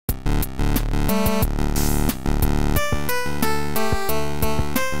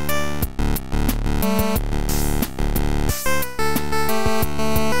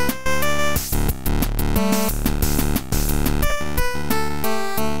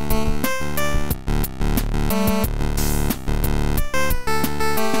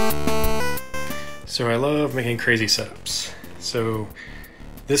So I love making crazy setups. So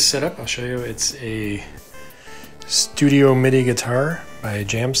this setup, I'll show you, it's a studio MIDI guitar by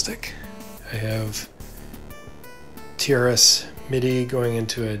Jamstik. I have TRS MIDI going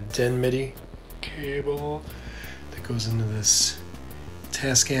into a DEN MIDI cable that goes into this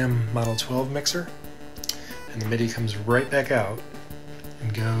Tascam Model 12 mixer. And the MIDI comes right back out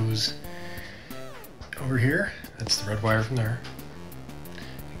and goes over here. That's the red wire from there.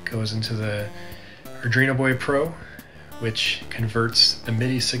 It goes into the Arduino Boy Pro, which converts the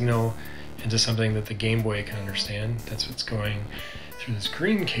MIDI signal into something that the Gameboy can understand. That's what's going through this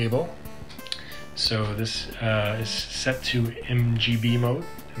green cable. So this is set to MGB mode,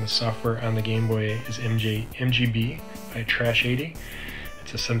 and the software on the Gameboy is MGB by Trash 80.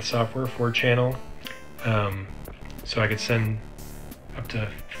 It's a synth software, 4-channel. So I could send up to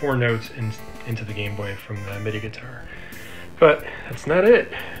 4 notes into the Gameboy from the MIDI guitar. But that's not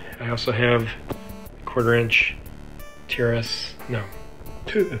it. I also have 1/4-inch TRS, no,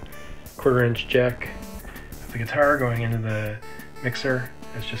 1/4-inch jack of the guitar going into the mixer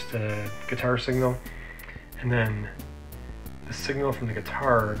as just a guitar signal. And then the signal from the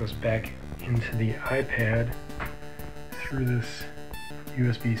guitar goes back into the iPad through this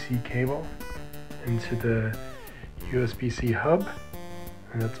USB-C cable into the USB-C hub,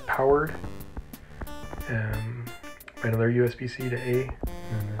 and that's powered by another USB-C to A,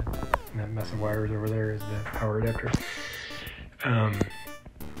 and that mess of wires over there is the power adapter.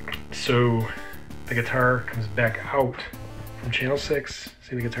 So the guitar comes back out from channel 6.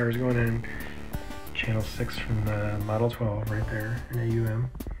 See, the guitar is going in channel 6 from the Model 12 right there in AUM,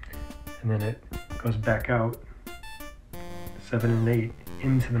 and then it goes back out 7 and 8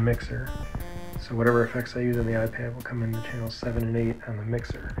 into the mixer. So whatever effects I use on the iPad will come into channel 7 and 8 on the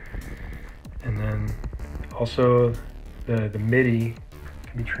mixer. And then also the MIDI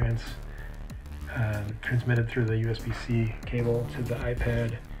can be transmitted through the USB-C cable to the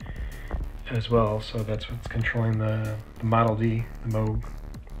iPad as well. So that's what's controlling the Model D, the Moog.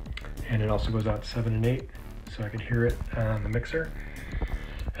 And it also goes out 7 and 8, so I could hear it on the mixer.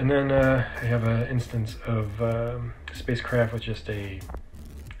 And then I have an instance of Spacecraft with just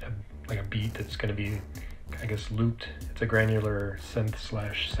like a beat that's going to be, I guess, looped. It's a granular synth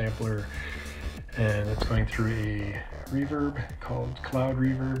 / sampler, and it's going through a reverb called Cloud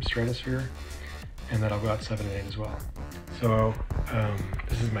Reverb Stratosphere, and that'll go out 7 and 8 as well. So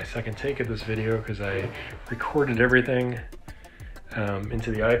this is my second take of this video because I recorded everything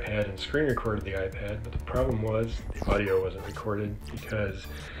into the iPad and screen recorded the iPad, but the problem was the audio wasn't recorded because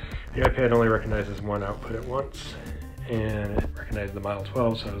the iPad only recognizes one output at once, and it recognized the Model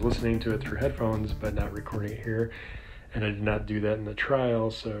 12, so I was listening to it through headphones but not recording it here, and I did not do that in the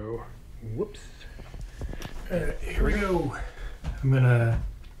trial, so whoops. Here we go. I'm gonna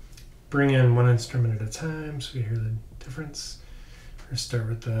bring in one instrument at a time so we hear the difference. We're gonna start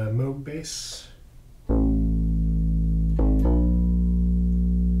with the Moog bass. Then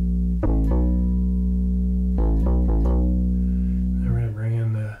we're gonna bring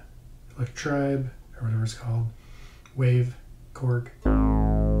in the Electribe, or whatever it's called. Wave, Korg.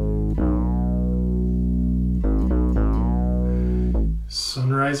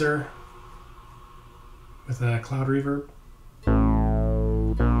 Sunrizer with a cloud reverb.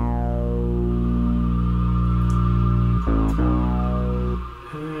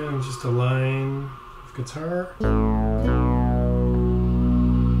 And just a line of guitar.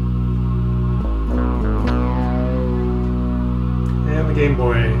 And the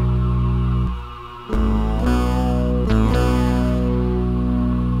Gameboy.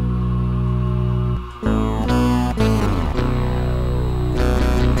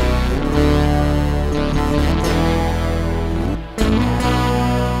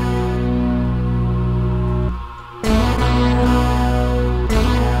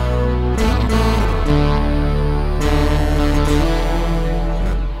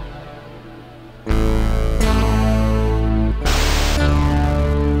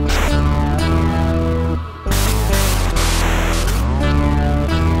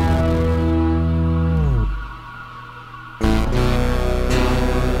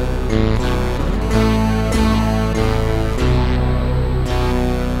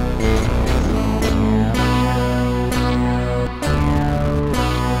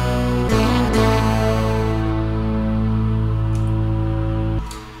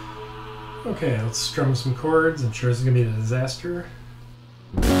 Okay, let's strum some chords. I'm sure this is going to be a disaster.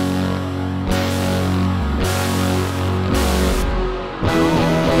 It's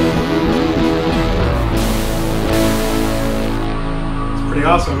pretty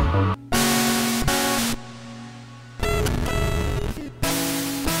awesome.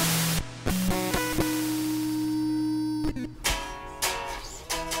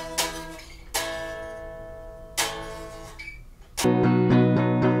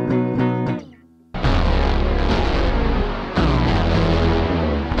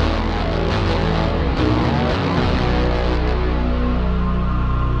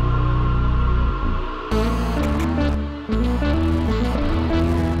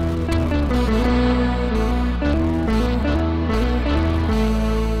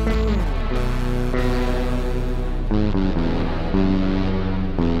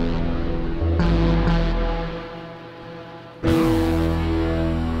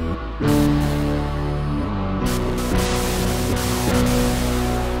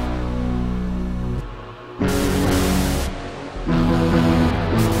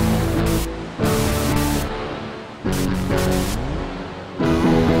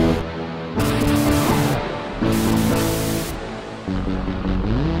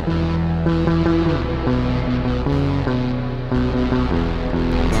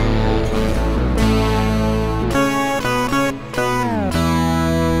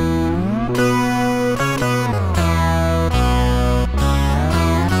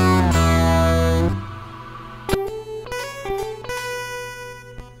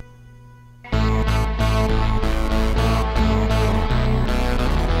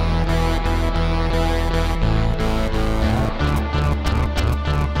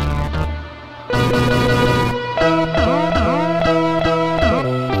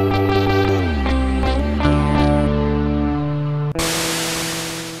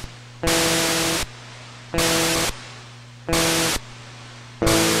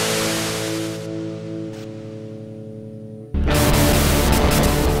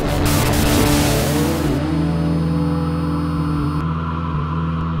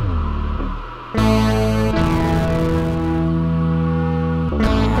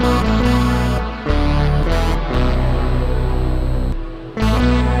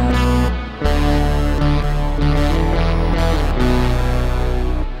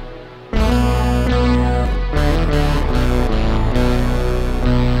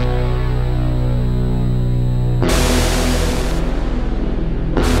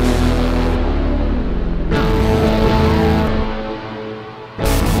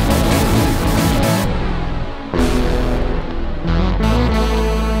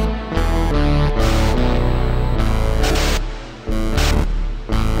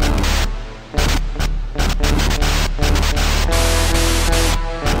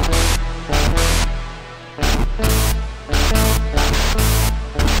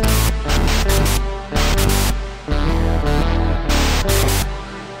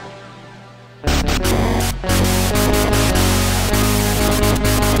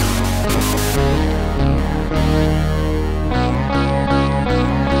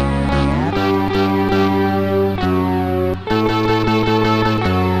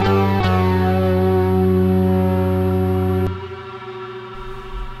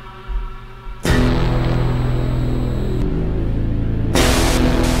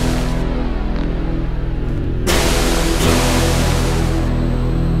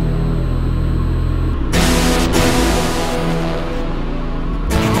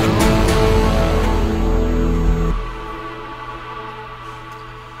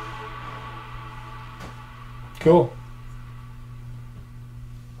 Cool.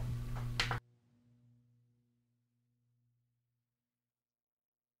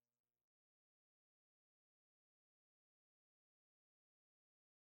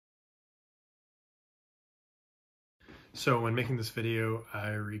 So when making this video, I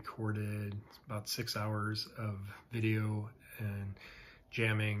recorded about 6 hours of video and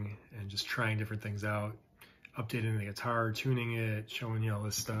jamming and just trying different things out, updating the guitar, tuning it, showing you all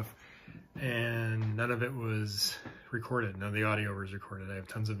this stuff. And none of it was recorded. None of the audio was recorded. I have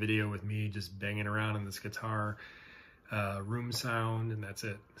tons of video with me just banging around on this guitar, room sound, and that's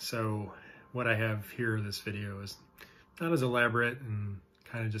it. So what I have here, this video, is not as elaborate and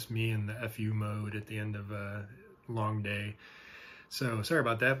kind of just me in the FU mode at the end of a long day. So sorry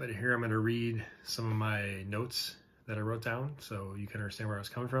about that, but here I'm going to read some of my notes that I wrote down so you can understand where I was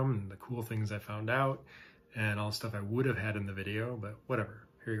coming from and the cool things I found out and all the stuff I would have had in the video, but whatever.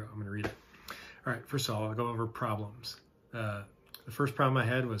 Here you go, I'm going to read it. All right, first of all, I'll go over problems. The first problem I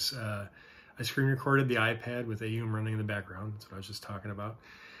had was I screen recorded the iPad with AUM running in the background. That's what I was just talking about.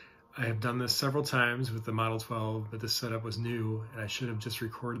 I have done this several times with the Model 12, but this setup was new, and I should have just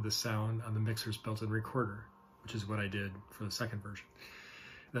recorded the sound on the mixer's built-in recorder, which is what I did for the second version.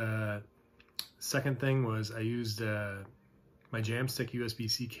 The second thing was I used my Jamstik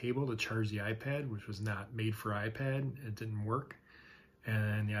USB-C cable to charge the iPad, which was not made for iPad. It didn't work,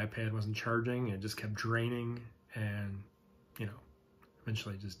 and the iPad wasn't charging. It just kept draining, and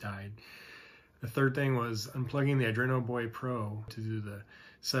eventually it just died. The third thing was unplugging the Arduino Boy Pro to do the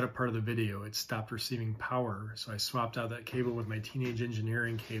setup part of the video. It stopped receiving power, so I swapped out that cable with my Teenage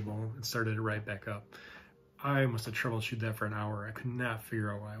Engineering cable and started it right back up. I must have troubleshooted that for an hour. I could not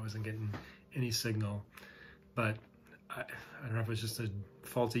figure out why I wasn't getting any signal, but I don't know if it was just a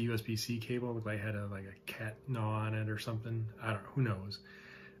faulty USB-C cable, like I had a cat gnaw on it or something. I don't know, who knows?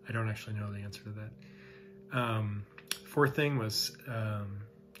 I don't actually know the answer to that. Fourth thing was,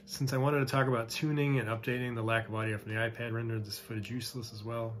 since I wanted to talk about tuning and updating, the lack of audio from the iPad rendered this footage useless as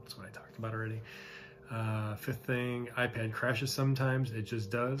well. That's what I talked about already. Fifth thing, iPad crashes sometimes. It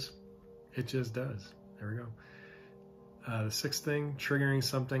just does. It just does. There we go. The sixth thing, triggering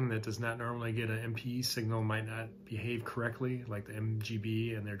something that does not normally get an MPE signal might not behave correctly, like the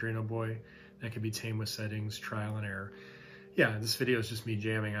MGB and the Arduino Boy. That can be tamed with settings, trial and error. Yeah, this video is just me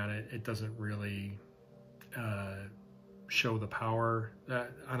jamming on it. It doesn't really show the power.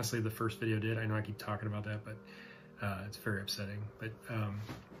 Honestly, the first video did. I know I keep talking about that, but it's very upsetting. But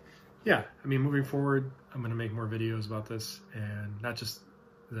yeah, I mean, moving forward, I'm going to make more videos about this, and not just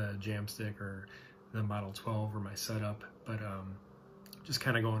the Jamstik or the Model 12 or my setup, but just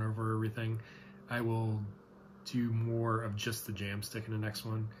kind of going over everything. I will do more of just the Jamstik in the next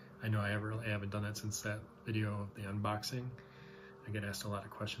one. I know I haven't done that since that video of the unboxing. I get asked a lot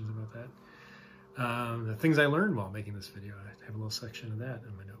of questions about that. The things I learned while making this video, I have a little section of that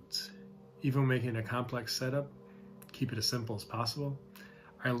in my notes. Even when making a complex setup, keep it as simple as possible.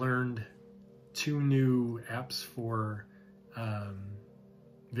 I learned 2 new apps for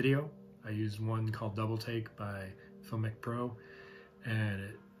video. I used one called Double Take by Filmic Pro, and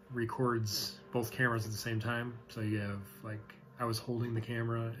it records both cameras at the same time. So you have, I was holding the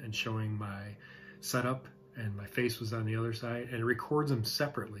camera and showing my setup, and my face was on the other side, and it records them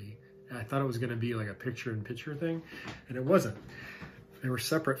separately. And I thought it was going to be like a picture-in-picture thing, and it wasn't. They were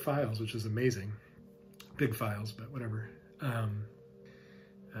separate files, which is amazing. Big files, but whatever.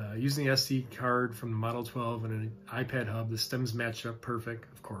 Using the SD card from the Model 12 and an iPad hub, the stems matched up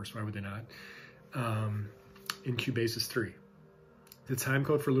perfect. Of course, why would they not? In Cubasis 3. The time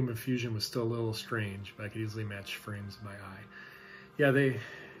code for LumaFusion was still a little strange, but I could easily match frames by eye. Yeah, they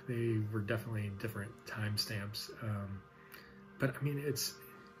were definitely different timestamps. But I mean,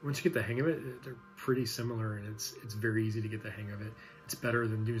 once you get the hang of it, they're pretty similar, and it's very easy to get the hang of it. It's better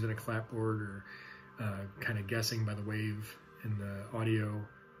than using a clapboard or kind of guessing by the wave in the audio,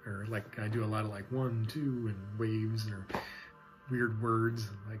 or I do a lot of 1, 2 and waves or weird words.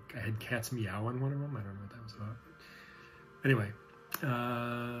 I had cats meow on one of them. I don't know what that was about. Anyway,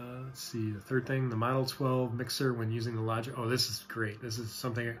 let's see. The third thing, the Model 12 mixer when using the Logic. Oh, this is great. This is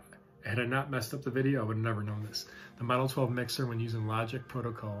something, had I not messed up the video, I would have never known this. The Model 12 mixer when using Logic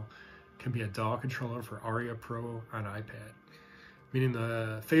protocol can be a DAW controller for Aria Pro on iPad. Meaning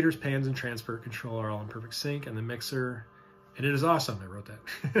the faders, pans, and transport control are all in perfect sync, and the mixer, and it is awesome. I wrote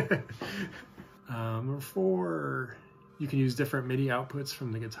that. Number 4, you can use different MIDI outputs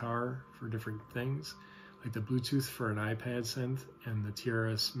from the guitar for different things, like the Bluetooth for an iPad synth and the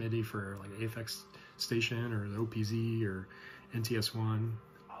TRS MIDI for AFX station or the OPZ or NTS1,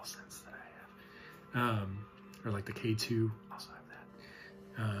 all synths that I have. Or the K2, also have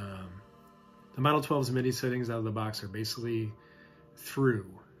that. The Model 12's MIDI settings out of the box are basically through,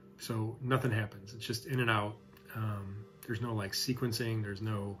 so nothing happens. It's just in and out. There's no like sequencing, there's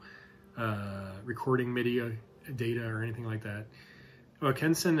no recording MIDI data or anything like that. Well, it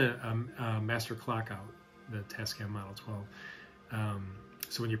can send a master clock out, the Tascam Model 12.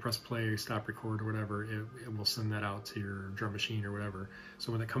 So when you press play or stop record or whatever, it will send that out to your drum machine or whatever.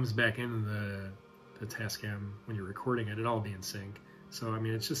 So when it comes back in the Tascam, when you're recording it, it'll all be in sync. So I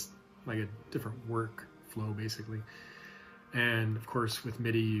mean, it's just like a different workflow basically. And of course with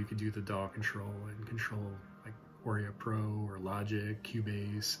MIDI, you could do the DAW control and control like Arduino Pro or Logic,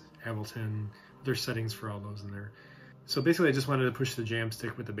 Cubase, Ableton. There's settings for all those in there. So basically I just wanted to push the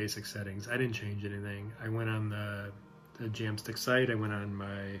Jamstik with the basic settings. I didn't change anything. I went on the Jamstik site, I went on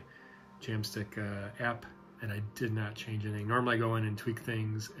my Jamstik app, and I did not change anything. Normally I go in and tweak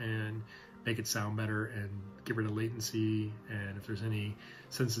things and make it sound better and get rid of latency, and if there's any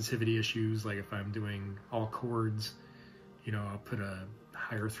sensitivity issues, like if I'm doing all chords, you know, I'll put a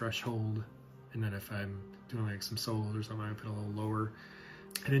higher threshold, and then if I'm doing like some solos or something, I put a little lower.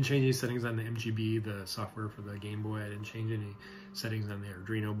 I didn't change any settings on the MGB, the software for the Gameboy. I didn't change any settings on the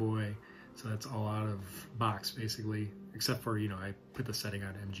Arduino Boy. So that's all out of box basically, except for, you know, I put the setting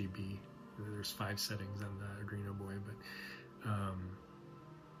on MGB. There's 5 settings on the Arduino Boy, but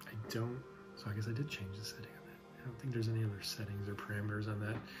I don't, so I guess I did change the setting on that. I don't think there's any other settings or parameters on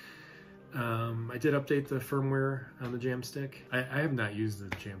that. I did update the firmware on the Jamstik. I have not used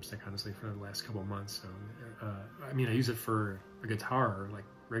the Jamstik honestly for the last couple of months. So, I mean, I use it for a guitar like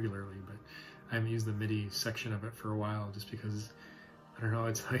regularly, but I haven't used the MIDI section of it for a while just because, I don't know,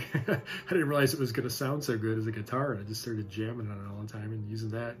 it's like, I didn't realize it was going to sound so good as a guitar, and I just started jamming on it all the time and using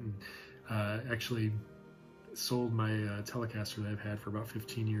that, and actually sold my Telecaster that I've had for about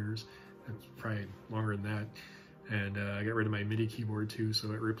 15 years. It's probably longer than that. And I got rid of my MIDI keyboard too,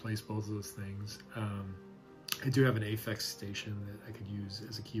 so it replaced both of those things. I do have an Aphex station that I could use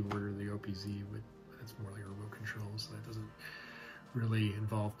as a keyboard, or the OPZ, but that's more like a remote control, so that doesn't really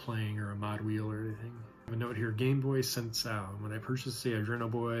involve playing or a mod wheel or anything. I have a note here, Gameboy synth sound. When I purchased the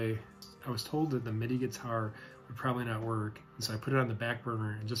Arduino Boy, I was told that the MIDI guitar would probably not work, and so I put it on the back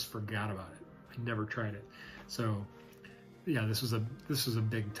burner and just forgot about it. I never tried it. So yeah, this was a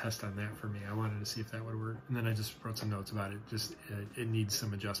big test on that for me. I wanted to see if that would work, and then I just wrote some notes about it. Just it needs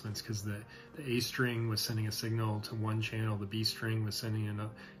some adjustments because the A string was sending a signal to one channel, the B string was sending it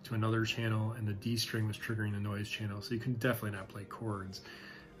to another channel, and the D string was triggering the noise channel. So you can definitely not play chords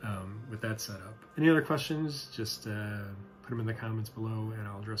with that setup. Any other questions? Just put them in the comments below, and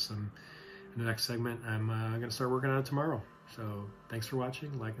I'll address them in the next segment. I'm going to start working on it tomorrow. So thanks for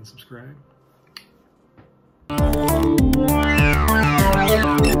watching. Like and subscribe.